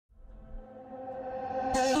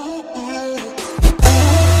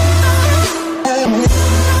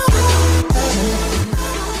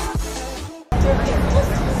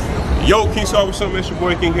Yo, KingSquad, what's up? It's your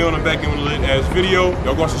boy King Hill, and I'm back in with a lit ass video.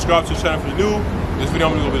 Y'all go subscribe to the channel if you're new. This video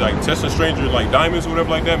I'm gonna be like testing strangers like diamonds or whatever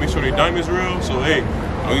like that. Make sure they diamonds real. So hey,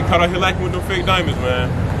 don't get caught out here lacking with them fake diamonds, man.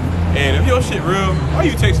 And if your shit real, why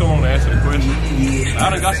you take so long to answer the question? I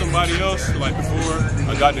done got somebody else like before.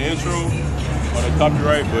 I got the intro on the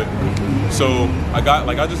copyright, but so I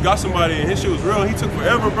just got somebody and his shit was real. He took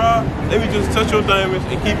forever, bro. Let me just touch your diamonds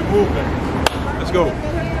and keep it moving. Let's go.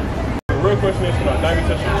 The real question is, about diamond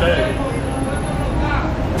test your chain?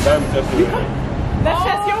 Diamond test your chain. Let's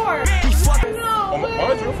test yours. Oh,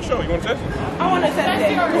 my drill for sure. You want to test it? I want to test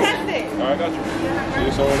it. Test it. All right, I got you. See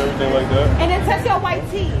this on and everything like that. And then test your white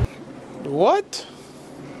teeth. What?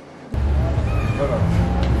 Hold on.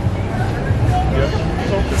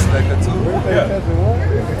 Yeah. It's like a two. Yeah.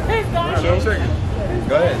 Hey, Don. Show 'em second.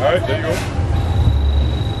 Go ahead. All right, there you go.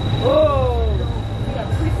 Oh. We got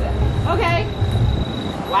preset. Okay.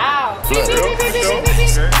 Wow. So you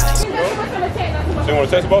want to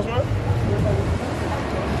test the boss, man?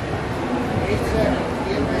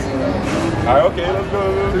 All right, okay, let's go.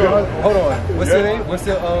 Hold on. What's your name? What's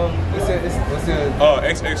your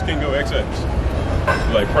xxkinghillxx.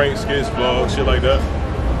 Like pranks, skits, vlogs, shit like that.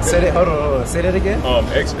 Say that. Hold on. Say that again.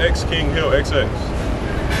 xxkinghillxx.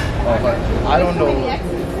 Oh, I don't know.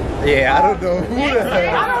 Yeah, I don't know who the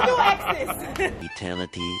hell. I don't do X's.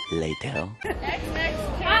 Eternity later.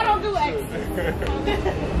 I don't do X's.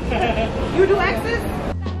 You do X's?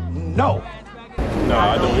 No.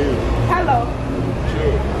 Nah, I don't either. Hello.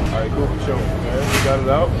 Sure. All right, cool for sure. Man, we got it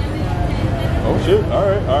out. Oh shit. All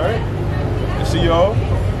right, all right. Let's see y'all.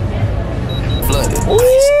 Flooded.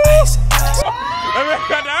 I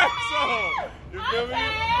got the ice on. You feel me?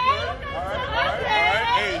 All right.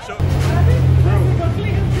 Hey, show.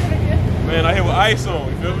 Man, I hit with ice on.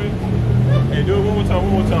 You feel me? Hey, do it one more time,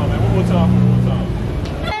 man. One more time.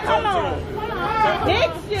 Hey, hold on. Big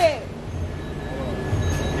shit.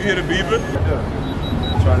 You hear the beeper?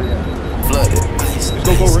 Yeah. Try it again. Flooded. It's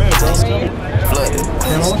gonna go red, bro. Flooded.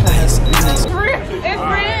 It's real. It's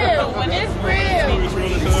real. When it's real.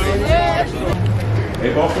 Yeah.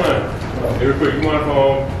 Hey, boss man. Hey, real quick, you want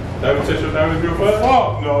diamond test your diamonds real fast?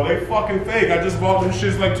 Fuck no, they fucking fake. I just bought them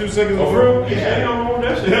shits like 2 seconds ago. For real? Yeah, they don't want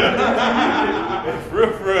that shit. It's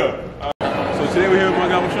real, for real. So today we're here with my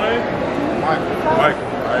guy, what's your name? Michael. All right,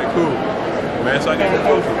 cool. Man, so I got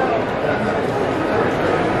closer.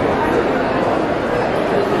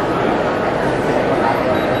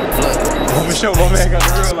 For sure, my man got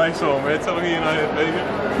the real lights on, man. Tell him he ain't out here begging.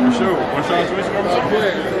 For sure. Want to show us what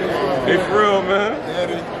Hey, for real, man.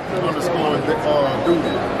 Daddy_Dude.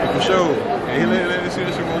 For sure. Hey, let's see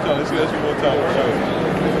that shit one time. For sure.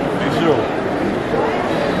 For sure.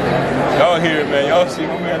 Y'all hear it, man. Y'all see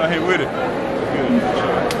my man out here with it. Good. For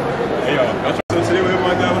sure. Hey, y'all. So today we're here with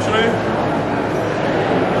my guy. What's your name?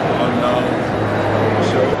 No. For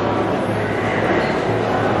sure.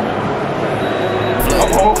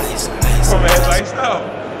 My man's iced out.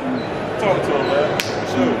 Talk to him, man. For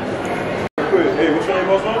sure. Quick. Hey, what's your name,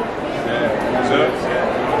 boss man? What's up?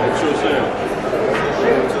 What's your Sam?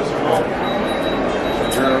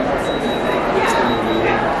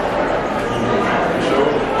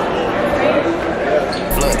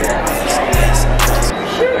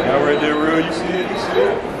 Y'all right there, real. You see it? You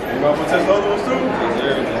about to test those ones too?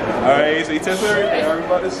 Alright, so you test everything. I'm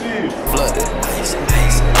about to see you. Flooded.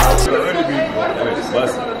 Already be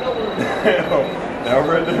busted. Y'all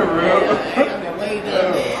right there, real.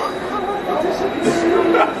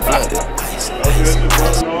 Flooded. Okay, that's just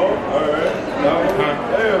busting off. Alright.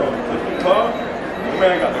 Damn, that's the clock. This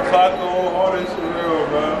man got the clock on, all this shit real,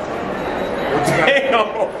 bro. Damn!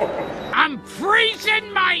 I'm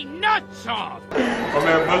freezing my nuts off! My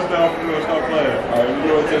man, bust down for real, stop playing. Alright, you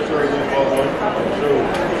know what test her again, boss one. Sure.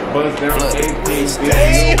 Bust down,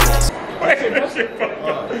 Wait, that shit fucked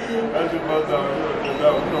up. That shit bust down.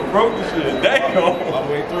 You broke the shit. Damn! All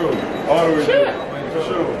the way through. All the way through. For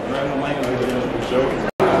sure. For sure.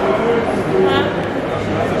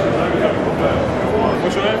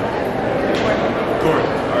 What's your name? Corey.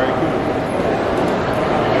 Alright, cool.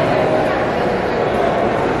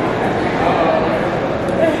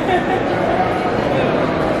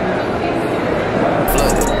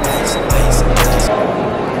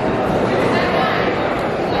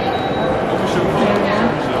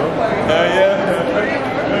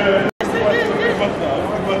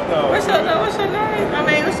 What's your name? I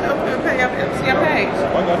mean, what's your page? I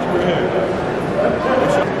got you right here.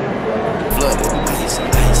 Flooded.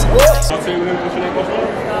 I'll tell you what's your name, what's your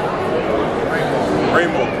name?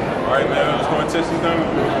 Rainbow. Alright, man, I'm just going to test this down.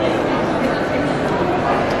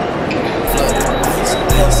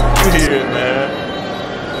 You hear it, man.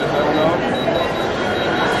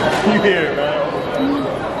 You hear it, man.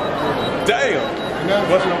 Damn.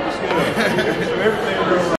 Busting off the scale. Everything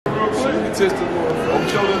real quick. Test the board. Oh,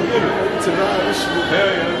 show them tonight. Hell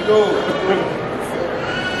yeah, let's go.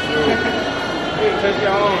 Sure. Test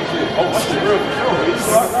y'all own shit. Oh, that's the real for sure. You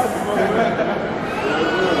saw that.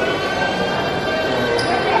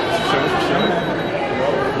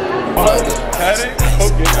 Had it?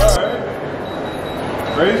 Okay, alright.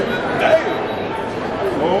 Raise it? Damn.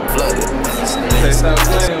 Oh, Flooded. They stop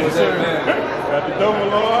playing with that man. got the double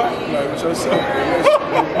Lord. Like with yourself.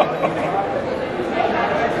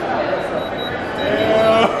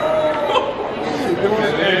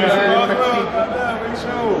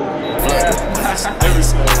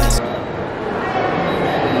 Everything.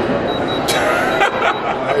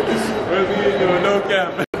 Where's he doing? No cap.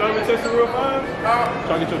 Diamond testing real fine?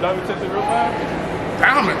 Trying to get your diamond tested real fine?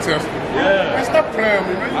 Diamond tester? Yeah. Man, stop playing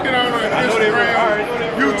with me, man. You get on Instagram,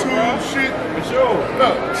 YouTube, shit. For sure.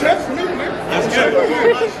 Look, test me, nigga. Let's get it.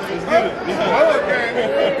 Let's get it. Mother game,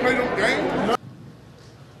 play them games. Look,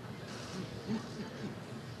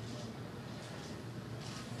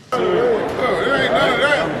 it ain't none of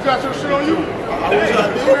that. You got your shit on you? Man,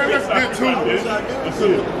 let's get to it. Let's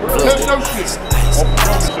see it. Test your shit. Oh,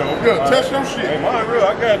 for sure. Yeah, test your shit. Hey, mine real. I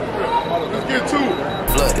got it. Let's get to it.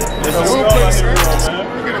 Flooded. Yes, So sir. we'll We all play, out here real, man. man.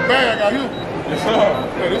 We get a bag out here. Yes, sir.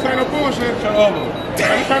 Yeah, this ain't no bullshit. Shut up.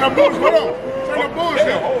 This ain't no bullshit. Hold on. This ain't no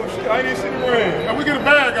bullshit. Oh, shit. I didn't see the rain. Now we get a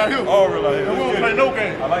bag out here. All real out here. And we don't play no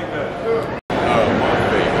game. I like that.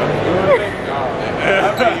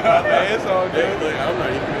 It's all good. I'm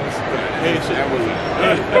not even gonna say that. Hey, shit. That was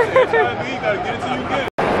hey, that's the time you gotta get it till you get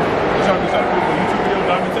it. You trying to do something with YouTube video,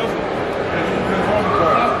 diamond testing?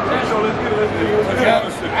 So let's get it. Let's get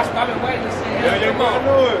it. I've been waiting to see Yeah, yeah, I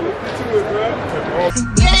know it. Let's get to it, bro.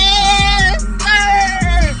 Yes, sir.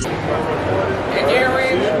 And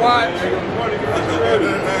earrings, watch.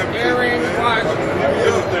 Earrings, watch.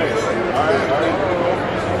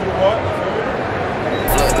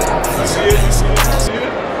 You see it? You see it? You see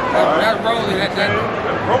it? That's rolling. That's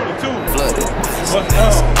Rolling too. Flooded. Bust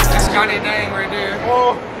down. That's Scotty Dang right there.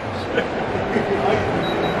 Oh.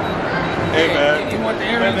 Hey, man. You want the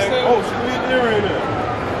earrings too? Oh, should we get the earring there?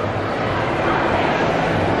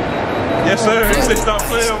 Yes, sir. He said stop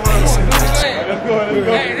playing with us. Let's go.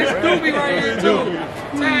 Hey, this Doobie right here too.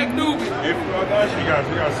 Tag Doobie. If she got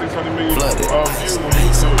 600 million Flooded. views on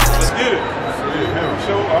YouTube. Let's get it. Yeah,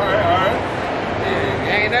 show. All right.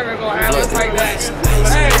 I ain't never gonna have us like that.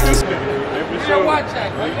 Hey, get your watch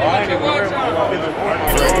out. Get your watch out.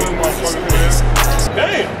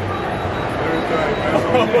 Damn.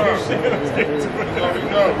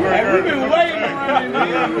 Hey, we've been waiting around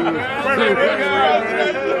here.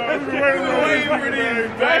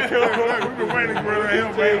 We've been waiting for him,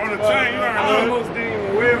 man, on the chain. You almost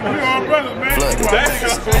didn't win. We all brothers, man. Hey,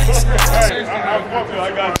 I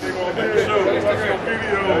got you on that show. Watch your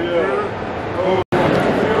video.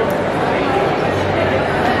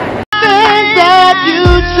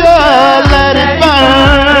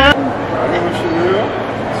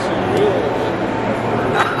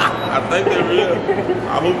 I think they're real. I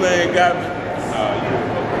hope they ain't got me.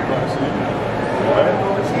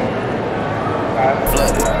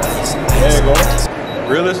 There you go.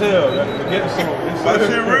 Real as hell. Forget the song. That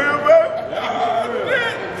shit real, man?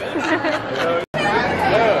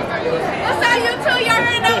 What's up, you two? Y'all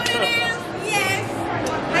already know what it is? Yes.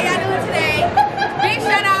 How y'all doing today? Big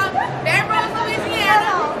shout out. Baton Rouge,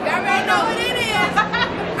 Louisiana. Y'all already know what it is.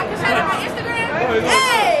 I can shout out my Instagram.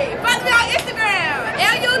 Hey, follow me on Instagram.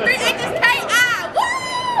 LU3XKI.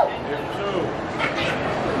 Woo!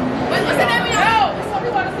 What's the name of your So we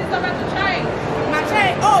want to see something about the chain. My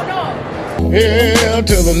chain? Oh, no. Hell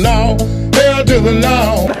to the no. Hell to the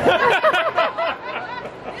no.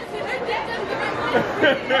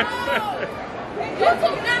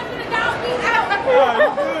 YouTube not gonna dog me out.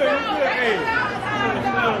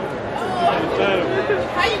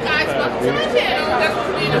 How you guys welcome to my channel? That's what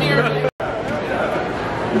we need to hear.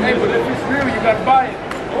 Hey, but if it's real, you gotta buy it.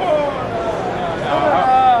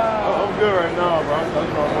 I'm good right now, bro. That's what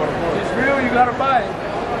I'm going If it's real, you gotta buy it.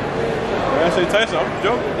 I say Tyson, I'm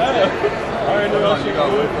joking. I already know that shit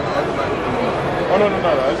good. Oh, no.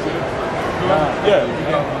 That's it. Yeah.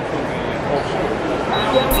 Oh, shit.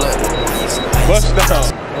 Bust down.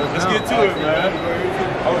 Let's get to it, man.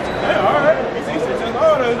 Oh, yeah, all right.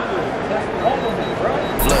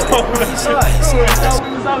 Oh, that's We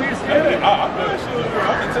was out here skating. I know that shit was real.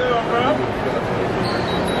 I can tell, bro.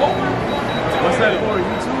 What's that for?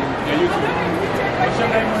 YouTube? Yeah, YouTube. What's your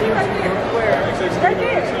name on YouTube? Where?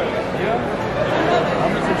 xxkinghillxx. Yeah. How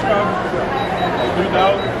many subscribers you got?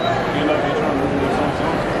 3,000. You know, you're trying to do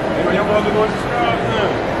something. Your brother going to subscribe?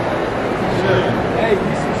 Yeah. Hey,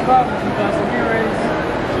 you subscribe if you got some earrings.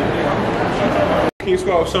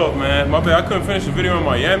 KingSquad, what's up, man? My bad, I couldn't finish the video in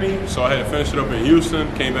Miami, so I had to finish it up in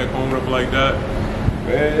Houston. Came back home up like that.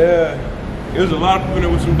 Man, yeah. There's a lot of people in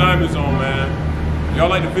there with some diamonds on, man. Y'all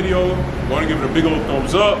like the video? Want to give it a big old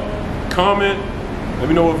thumbs up. Comment. Let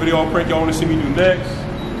me know what video or prank y'all want to see me do next.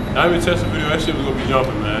 Diamond testing video, that shit was gonna be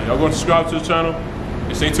jumping, man. Y'all go subscribe to the channel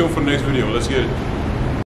and stay tuned for the next video. Let's get it.